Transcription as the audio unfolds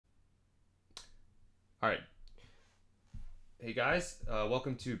All right. Hey guys,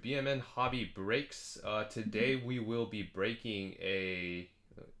 welcome to BMN Hobby Breaks. Today we will be breaking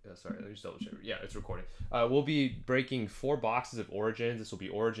sorry, let me just double check. Yeah, it's recording. We'll be breaking 4 boxes of Origins. This will be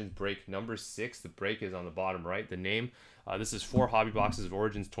Origins break number 6. The break is on the bottom right, the name. This is 4 hobby boxes of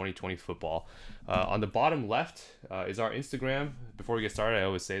Origins 2020 football. On the bottom left is our Instagram. Before we get started, I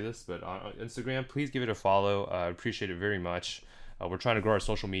always say this, but on Instagram, please give it a follow. I appreciate it very much. We're trying to grow our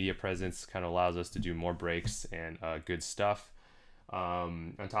social media presence, kind of allows us to do more breaks and good stuff.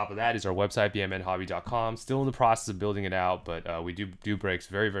 On top of that is our website, bmnhobby.com. Still in the process of building it out, but we do breaks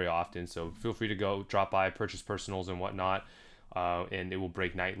very, very often. So feel free to go drop by, purchase personals and whatnot, and it will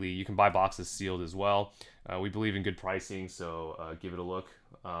break nightly. You can buy boxes sealed as well. We believe in good pricing, so give it a look.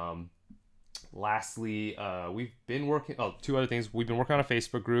 Lastly, we've been working. Oh, 2 other things. We've been working on a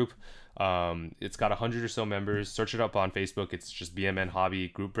Facebook group. It's got 100 or so members. Search it up on Facebook. It's just BMN Hobby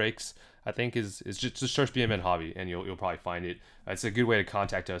Group Breaks. I think is just search BMN Hobby and you'll probably find it. It's a good way to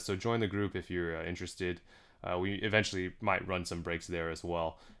contact us. So join the group if you're interested. We eventually might run some breaks there as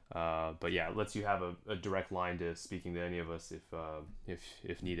well. But yeah, it lets you have a direct line to speaking to any of us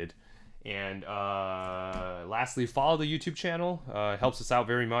if needed. And lastly, follow the YouTube channel. It helps us out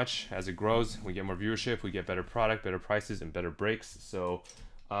very much as it grows. We get more viewership, we get better product, better prices, and better breaks. So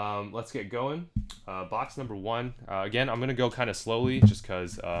let's get going. Box number 1. Again, I'm gonna go kind of slowly just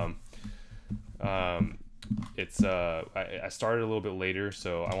because it's I started a little bit later,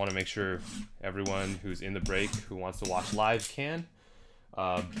 so I want to make sure everyone who's in the break who wants to watch live can.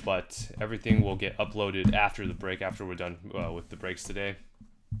 But everything will get uploaded after the break, after we're done with the breaks today.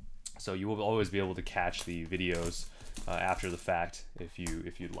 So you will always be able to catch the videos after the fact if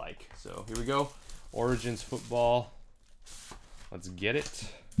you'd like. So here we go, Origins football. Let's get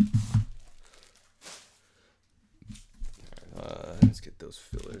it. All right, let's get those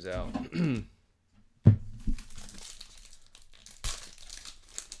fillers out.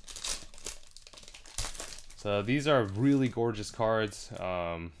 So these are really gorgeous cards.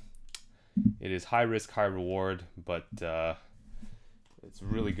 It is high risk, high reward, but it's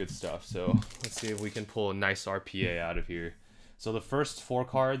really good stuff. So let's see if we can pull a nice RPA out of here. So the first 4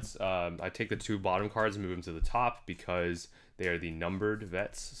 cards, I take the 2 bottom cards and move them to the top because they are the numbered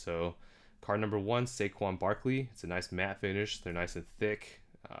vets. So card number 1, Saquon Barkley. It's a nice matte finish. They're nice and thick.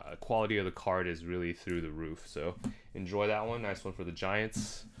 Quality of the card is really through the roof. So enjoy that one. Nice one for the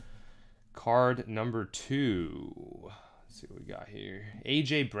Giants. Card number 2. Let's see what we got here.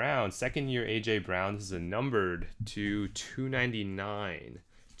 AJ Brown, 2nd year AJ Brown. This is a numbered to 299.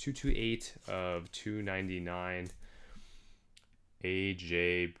 228 of 299.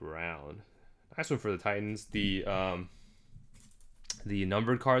 AJ Brown. Nice one for the Titans. The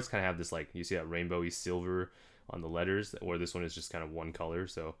numbered cards kind of have this, like, you see that rainbowy silver on the letters, where this one is just kind of one color.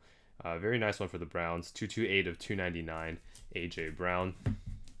 So very nice one for the Browns. 228 of 299. AJ Brown.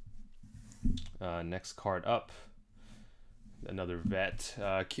 Next card up, another vet.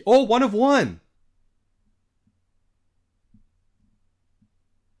 Oh, 1 of 1.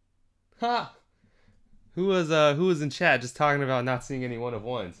 Ha! Who was in chat just talking about not seeing any 1 of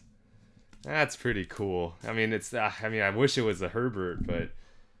 1s? That's pretty cool. I mean, I wish it was a Herbert, but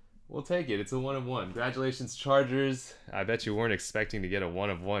we'll take it. It's a 1 of 1. Congratulations, Chargers. I bet you weren't expecting to get a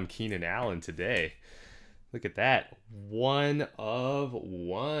 1 of 1 Keenan Allen today. Look at that. 1 of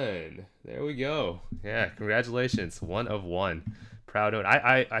 1. There we go. Yeah, congratulations. 1 of 1. Proud owner.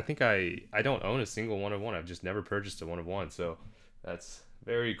 I think I don't own a single 1 of 1. I've just never purchased a 1 of 1. So that's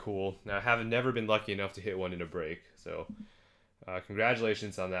very cool. Now, I haven't never been lucky enough to hit one in a break. So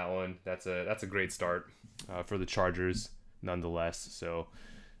congratulations on that one. That's a great start for the Chargers nonetheless. So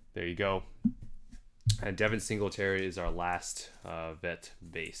there you go. And Devin Singletary is our last vet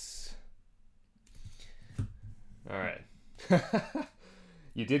base. All right.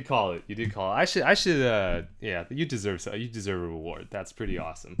 You did call it. You did call it. I should yeah, you deserve a reward. That's pretty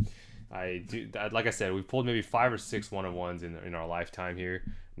awesome. Like I said, we've pulled maybe 5 or 6 1-on-1s in our lifetime here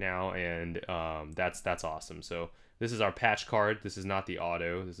now, and that's awesome. So this is our patch card. This is not the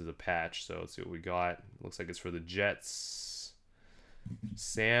auto. This is a patch. So let's see what we got. Looks like it's for the Jets.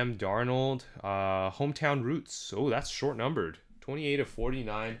 Sam Darnold, hometown roots. Oh, that's short numbered. 28 of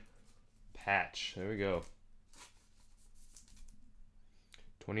 49 patch. There we go.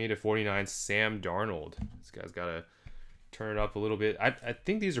 28 of 49, Sam Darnold. This guy's got to turn it up a little bit. I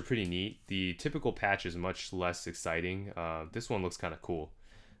think these are pretty neat. The typical patch is much less exciting. This one looks kind of cool.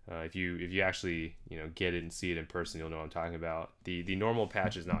 If you actually get it and see it in person, you'll know what I'm talking about. The normal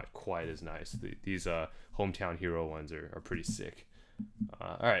patch is not quite as nice. These hometown hero ones are pretty sick.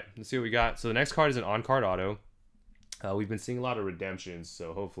 All right, let's see what we got. So the next card is an on-card auto. We've been seeing a lot of redemptions,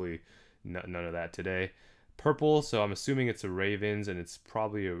 so hopefully none of that today. Purple, so I'm assuming it's a Ravens, and it's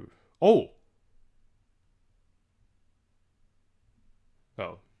probably a... Oh!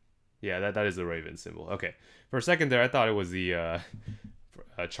 Oh. Yeah, that is the Ravens symbol. Okay. For a second there, I thought it was the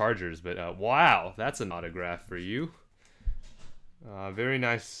Chargers, but wow, that's an autograph for you. Very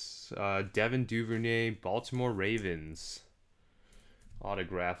nice. Devin Duvernay, Baltimore Ravens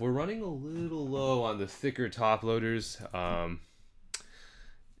autograph. We're running a little low on the thicker top loaders.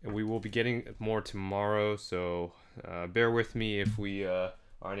 And we will be getting more tomorrow, so bear with me if we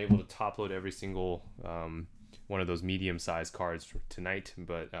aren't able to top load every single one of those medium-sized cards tonight,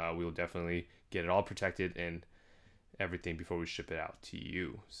 but we'll definitely get it all protected and everything before we ship it out to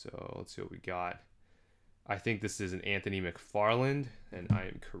you. So let's see what we got. I think this is an Anthony McFarland, and I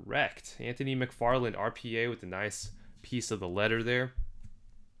am correct. Anthony McFarland, RPA, with a nice piece of the letter there.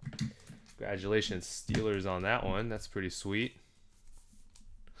 Congratulations, Steelers, on that one. That's pretty sweet.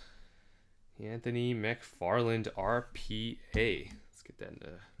 Anthony McFarland, RPA. Let's get that in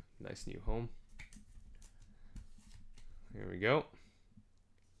a nice new home. Here we go.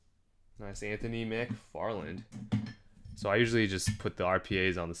 Nice Anthony McFarland. So I usually just put the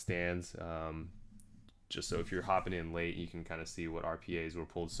RPAs on the stands, just so if you're hopping in late, you can kind of see what RPAs were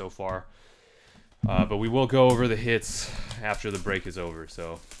pulled so far. But we will go over the hits after the break is over,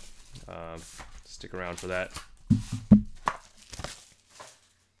 so stick around for that.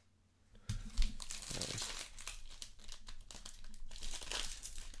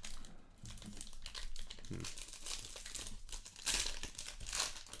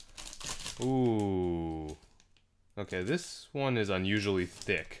 Ooh. Okay, this one is unusually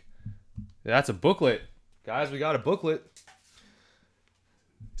thick. That's a booklet. Guys, we got a booklet.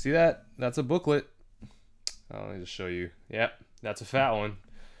 See that? That's a booklet. Let me just show you. Yep, that's a fat one.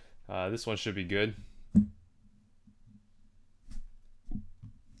 This one should be good.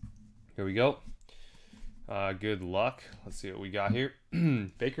 Here we go. Good luck. Let's see what we got here.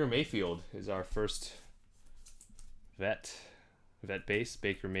 Baker Mayfield is our first vet base.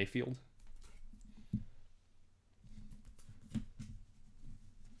 Baker Mayfield.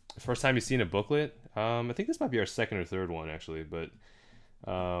 First time you've seen a booklet. I think this might be our second or third one, actually, but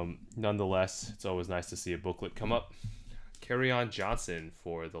nonetheless, it's always nice to see a booklet come up. Kerryon Johnson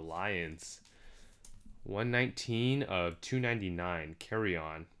for the Lions. 119 of 299.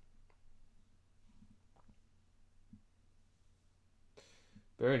 Kerryon.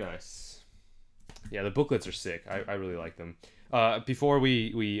 Very nice. Yeah, the booklets are sick. I really like them. Before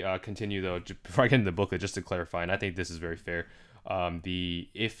we continue, though, before I get into the booklet, just to clarify, and I think this is very fair,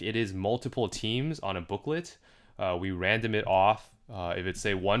 if it is multiple teams on a booklet, we random it off. If it's,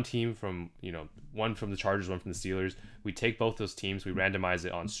 say, one team from, one from the Chargers, one from the Steelers, we take both those teams, we randomize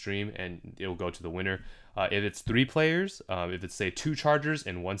it on stream, and it'll go to the winner. If it's 3 players, if it's, say, 2 Chargers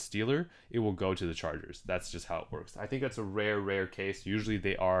and 1 Steeler, it will go to the Chargers. That's just how it works. I think that's a rare case. Usually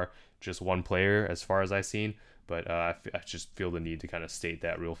they are just 1 player, as far as I've seen, but I just feel the need to kind of state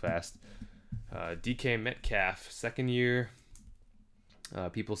that real fast. DK Metcalf, second year.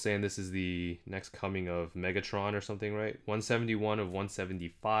 People saying this is the next coming of Megatron or something, right? 171 of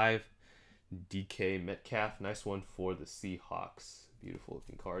 175. DK Metcalf. Nice one for the Seahawks. Beautiful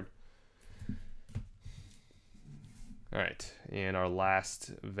looking card. All right. And our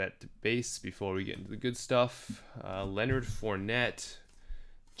last vet base before we get into the good stuff. Leonard Fournette.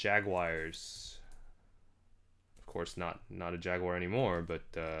 Jaguars. Of course, not a Jaguar anymore, but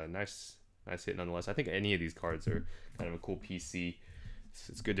nice hit nonetheless. I think any of these cards are kind of a cool PC.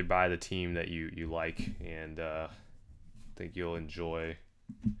 It's good to buy the team that you like, and I think you'll enjoy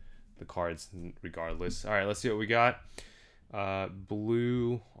the cards regardless. All right, let's see what we got.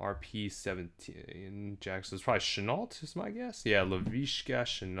 Blue RP17 Jackson. It's probably Chenault is my guess. Yeah, Laviska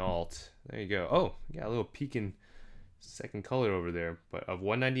Chenault. There you go. Oh, got a little peeking second color over there, but of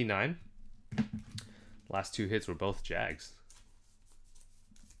 199. Last 2 hits were both Jags.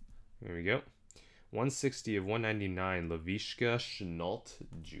 There we go. 160 of 199, Laviska Shenault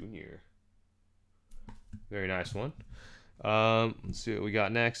Jr. Very nice one. Let's see what we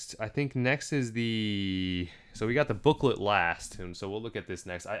got next. I think next is so we got the booklet last, and so we'll look at this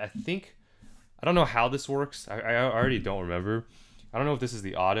next. I think, I don't know how this works. I already don't remember. I don't know if this is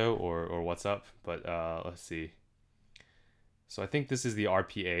the auto or what's up, but let's see. So I think this is the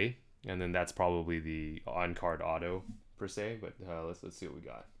RPA, and then that's probably the on-card auto per se, but let's see what we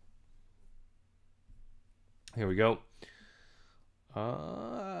got. Here we go.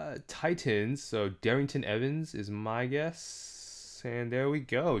 Titans. So Darrington Evans is my guess. And there we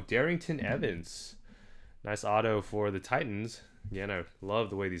go. Darrington Evans. Nice auto for the Titans. Again, I love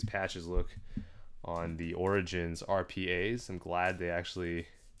the way these patches look on the Origins RPAs. I'm glad they actually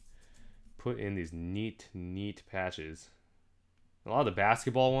put in these neat patches. A lot of the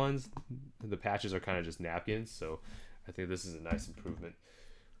basketball ones, the patches are kind of just napkins, so I think this is a nice improvement.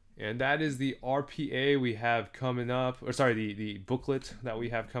 And that is the RPA we have coming up, or sorry, the booklet that we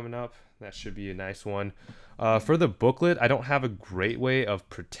have coming up. That should be a nice one. For the booklet, I don't have a great way of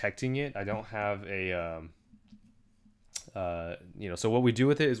protecting it. I don't have a, so what we do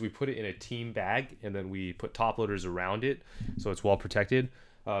with it is we put it in a team bag, and then we put top loaders around it, so it's well protected.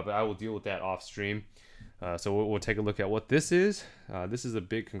 But I will deal with that off stream. So we'll take a look at what this is. This is a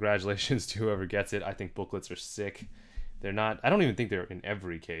big congratulations to whoever gets it. I think booklets are sick. They're not, I don't even think they're in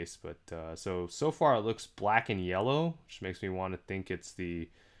every case, but so far it looks black and yellow, which makes me want to think it's the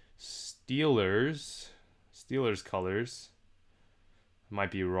Steelers colors. I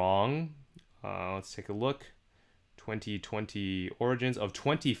might be wrong. Let's take a look. 2020 Origins of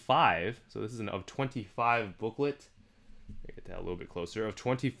 25. So this is an of 25 booklet. Get that a little bit closer. Of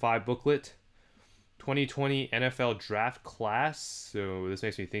 25 booklet. 2020 NFL Draft Class. So this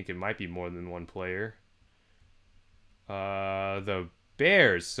makes me think it might be more than one player. The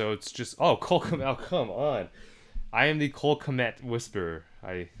Bears. So it's just, oh, Cole Kmet. Come on. I am the Cole Kmet whisperer.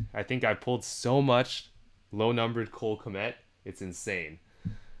 I think I pulled so much low numbered Cole Kmet. It's insane.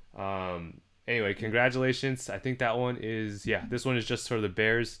 Anyway, congratulations. I think that one is, yeah, this one is just for the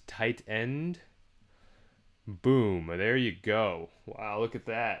Bears tight end. Boom. There you go. Wow, look at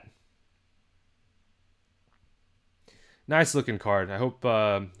that. Nice looking card. I hope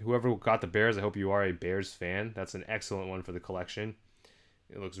whoever got the Bears, I hope you are a Bears fan. That's an excellent one for the collection.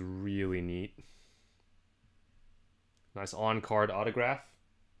 It looks really neat. Nice on-card autograph.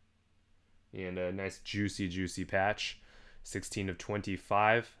 And a nice juicy patch. 16 of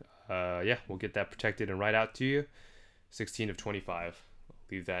 25. Yeah, we'll get that protected and right out to you. 16 of 25.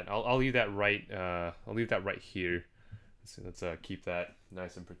 I'll leave that right. I'll leave that right here. Let's keep that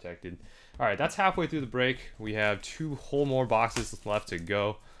nice and protected. All right, that's halfway through the break. We have 2 whole more boxes left to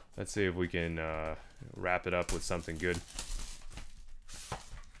go. Let's see if we can wrap it up with something good.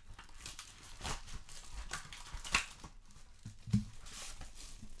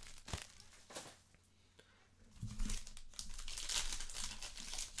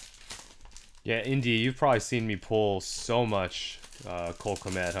 Yeah, Indy, you've probably seen me pull so much Cole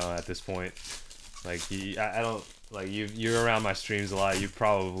Kmet, huh? At this point, like I don't. Like, you're around my streams a lot. You've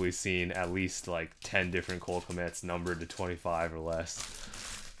probably seen at least like 10 different Cole Kmets numbered to 25 or less.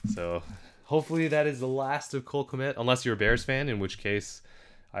 So hopefully that is the last of Cole Kmet, unless you're a Bears fan, in which case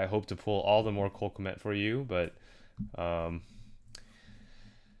I hope to pull all the more Cole Kmet for you. But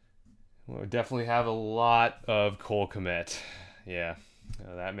we'll definitely have a lot of Cole Kmet. Yeah,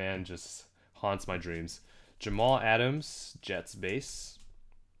 that man just haunts my dreams. Jamal Adams, Jets base.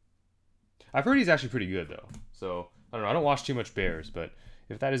 I've heard he's actually pretty good though. So I don't know. I don't watch too much Bears, but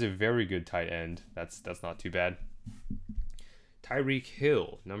if that is a very good tight end, that's not too bad. Tyreek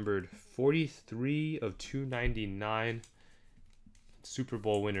Hill, numbered 43 of 299. Super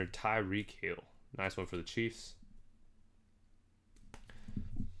Bowl winner Tyreek Hill. Nice one for the Chiefs.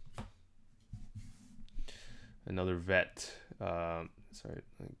 Another vet. Sorry,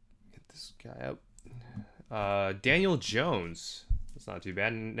 let me get this guy up. Daniel Jones. That's not too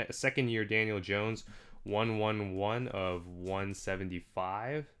bad. Second year Daniel Jones, 111 of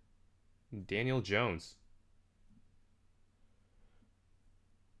 175. Daniel Jones.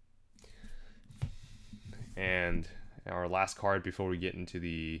 And our last card before we get into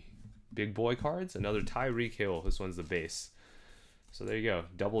the big boy cards, another Tyreek Hill. This one's the base. So there you go.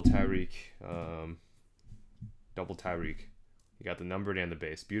 Double Tyreek. Double Tyreek. You got the numbered and the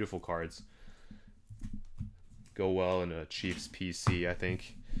base. Beautiful cards. Go well in a Chiefs PC, I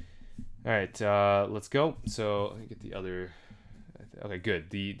think. All right, let's go. So let me get the other. Okay, good.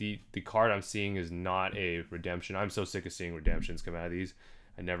 The card I'm seeing is not a redemption. I'm so sick of seeing redemptions come out of these.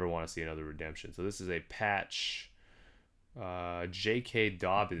 I never want to see another redemption. So this is a patch. J.K.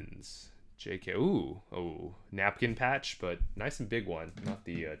 Dobbins. J.K. Ooh, napkin patch, but nice and big one, not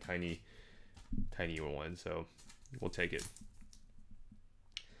the tiny one. So we'll take it.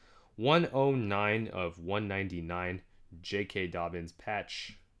 109 of 199. J.K. Dobbins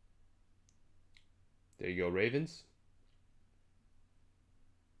patch. There you go, Ravens.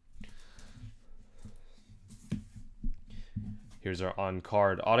 Here's our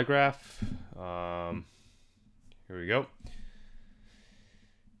on-card autograph. Here we go.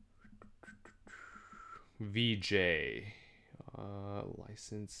 VJ.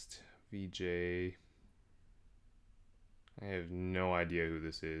 Licensed VJ. I have no idea who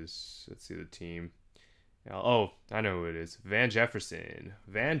this is. Let's see the team. Oh, I know who it is. Van Jefferson.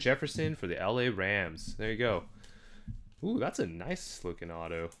 Van Jefferson for the LA Rams. There you go. Ooh, that's a nice looking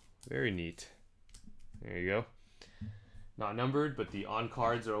auto. Very neat. There you go. Not numbered, but the on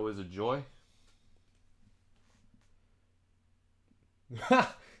cards are always a joy.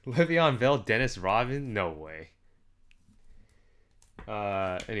 Le'Veon Bell, Dennis Rodman? No way.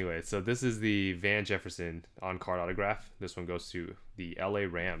 Anyway, so this is the Van Jefferson on-card autograph. This one goes to the LA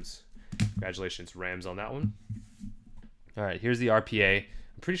Rams. Congratulations, Rams, on that one. All right, here's the RPA.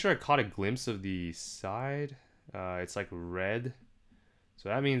 I'm pretty sure I caught a glimpse of the side. It's like red. So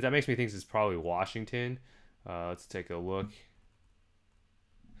that makes me think it's probably Washington. Let's take a look.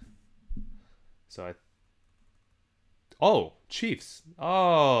 So oh, Chiefs.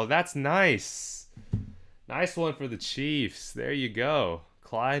 Oh, that's nice. Nice one for the Chiefs. There you go.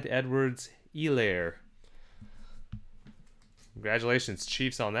 Clyde Edwards-Helaire. Congratulations,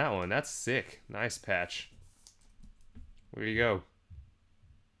 Chiefs, on that one. That's sick. Nice patch. There you go.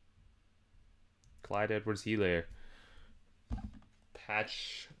 Clyde Edwards-Helaire.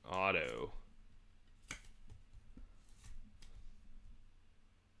 Patch auto.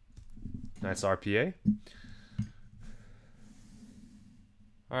 Nice RPA.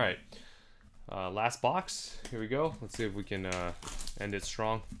 All right. Last box. Here we go. Let's see if we can end it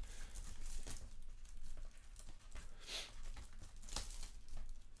strong.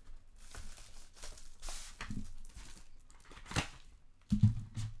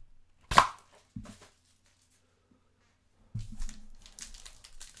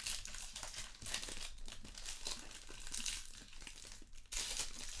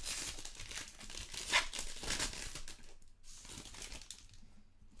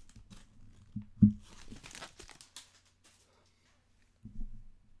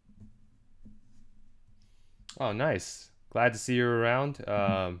 Oh, nice. Glad to see you around.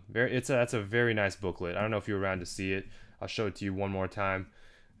 That's a very nice booklet. I don't know if you're around to see it. I'll show it to you one more time.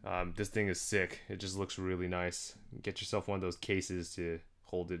 This thing is sick. It just looks really nice. Get yourself one of those cases to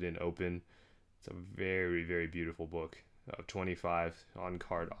hold it in open. It's a very, very beautiful book. 25 on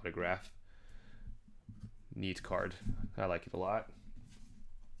card autograph. Neat card. I like it a lot.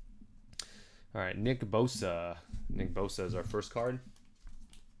 All right, Nick Bosa. Nick Bosa is our first card.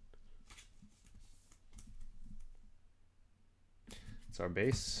 It's our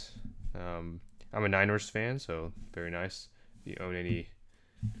base. I'm a Niners fan, so very nice. If you own any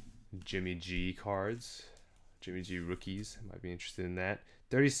Jimmy G cards, Jimmy G rookies, I might be interested in that.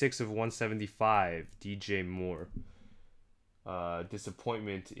 36 of 175, DJ Moore.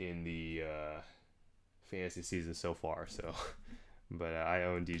 Disappointment in the fantasy season so far, so but I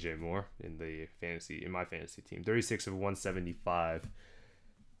own DJ Moore in my fantasy team. 36 of 175.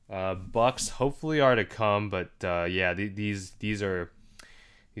 Bucks hopefully are to come, but yeah, these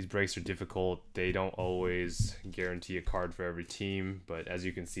breaks are difficult. They don't always guarantee a card for every team, but as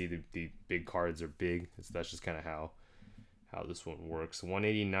you can see, the big cards are big. So that's just kind of how this one works.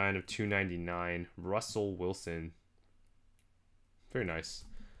 189 of 299, Russell Wilson. Very nice.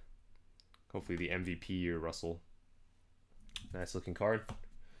 Hopefully the MVP year, Russell. Nice looking card.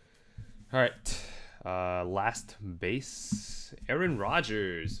 All right. Last base, Aaron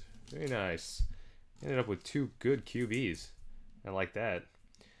Rodgers. Very nice. Ended up with 2 good QBs. I like that.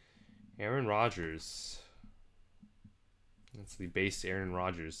 Aaron Rodgers. That's the base Aaron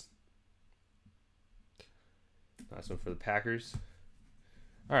Rodgers. Nice one for the Packers.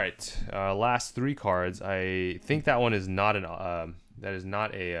 All right, last 3 cards. I think that one is not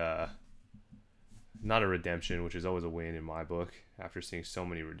not a redemption, which is always a win in my book. After seeing so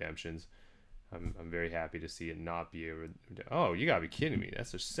many redemptions, I'm very happy to see it not be a. Oh, you gotta be kidding me!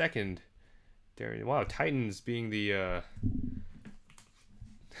 That's their second. Wow, Titans being the.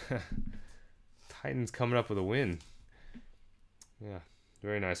 Titans coming up with a win. Yeah,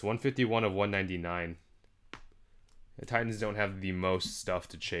 very nice. 151 of 199. The Titans don't have the most stuff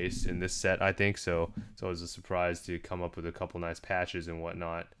to chase in this set, I think, so it's always a surprise to come up with a couple nice patches and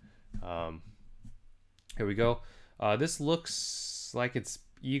whatnot. Here we go. This looks like it's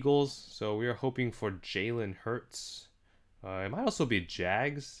Eagles, so we are hoping for Jalen Hurts. It might also be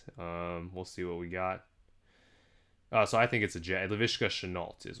Jags. We'll see what we got. So I think it's a Laviska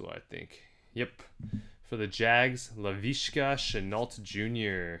Shenault is what I think. Yep. For the Jags, Laviska Shenault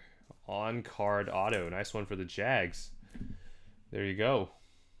Jr. on card auto. Nice one for the Jags. There you go.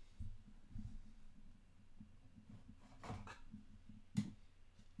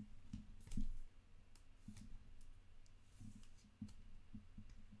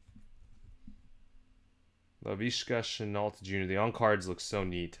 Laviska Shenault Jr. The on cards look so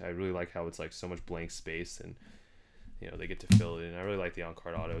neat. I really like how it's like so much blank space and they get to fill it in. I really like the on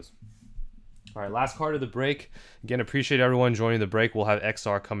card autos. All right, last card of the break. Again, appreciate everyone joining the break. We'll have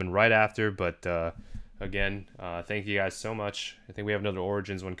XR coming right after, but again. Thank you guys so much. I think we have another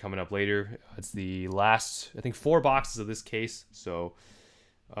Origins one coming up later. It's the last, I think, 4 boxes of this case. So,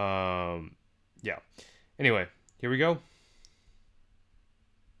 yeah. Anyway, here we go.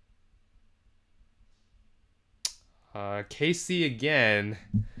 KC again.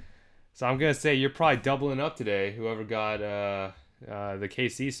 So I'm going to say you're probably doubling up today, whoever got the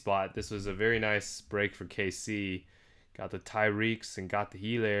KC spot. This was a very nice break for KC. Got the Tyreeks and got the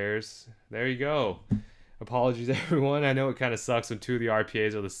Hilaires. There you go. Apologies, everyone. I know it kind of sucks when 2 of the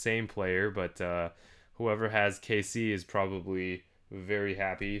RPAs are the same player, but whoever has KC is probably very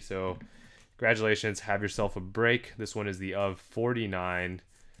happy. So congratulations. Have yourself a break. This one is the of 49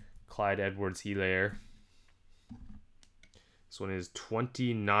 Clyde Edwards-Helaire. This one is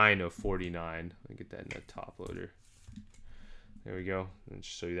 29 of 49. Let me get that in the top loader. There we go. Let's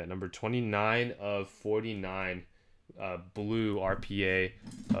show you that number 29 of 49 blue RPA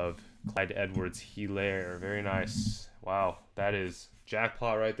of Clyde Edwards-Helaire. Very nice. Wow, that is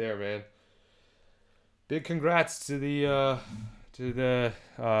jackpot right there, man. Big congrats to the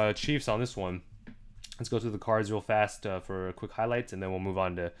Chiefs on this one. Let's go through the cards real fast for a quick highlights, and then we'll move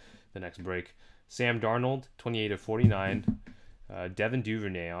on to the next break. Sam Darnold, 28 of 49. Devin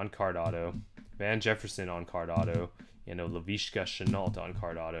Duvernay on card auto, Van Jefferson on card auto, and a Laviska Shenault on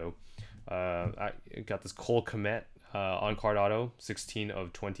card auto. I got this Cole Kmet on card auto, 16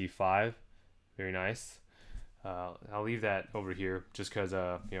 of 25. Very nice. I'll leave that over here just because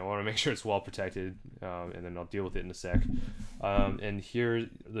I want to make sure it's well protected, and then I'll deal with it in a sec. And here are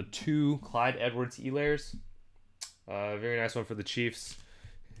the 2 Clyde Edwards-Helaire's. Very nice one for the Chiefs.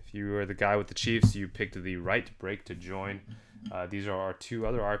 If you were the guy with the Chiefs, you picked the right break to join. These are our 2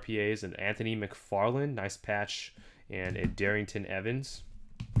 other RPAs, an Anthony McFarland, nice patch, and a Darrington Evans.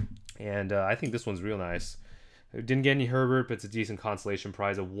 And I think this one's real nice. Didn't get any Herbert, but it's a decent consolation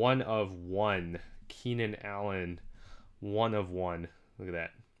prize. A 1 of 1. Keenan Allen, 1 of 1. Look at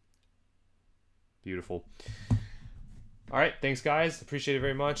that. Beautiful. All right, thanks guys. Appreciate it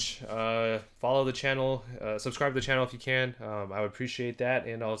very much. Follow the channel, subscribe to the channel if you can. I would appreciate that,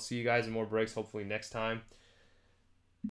 and I'll see you guys in more breaks hopefully next time.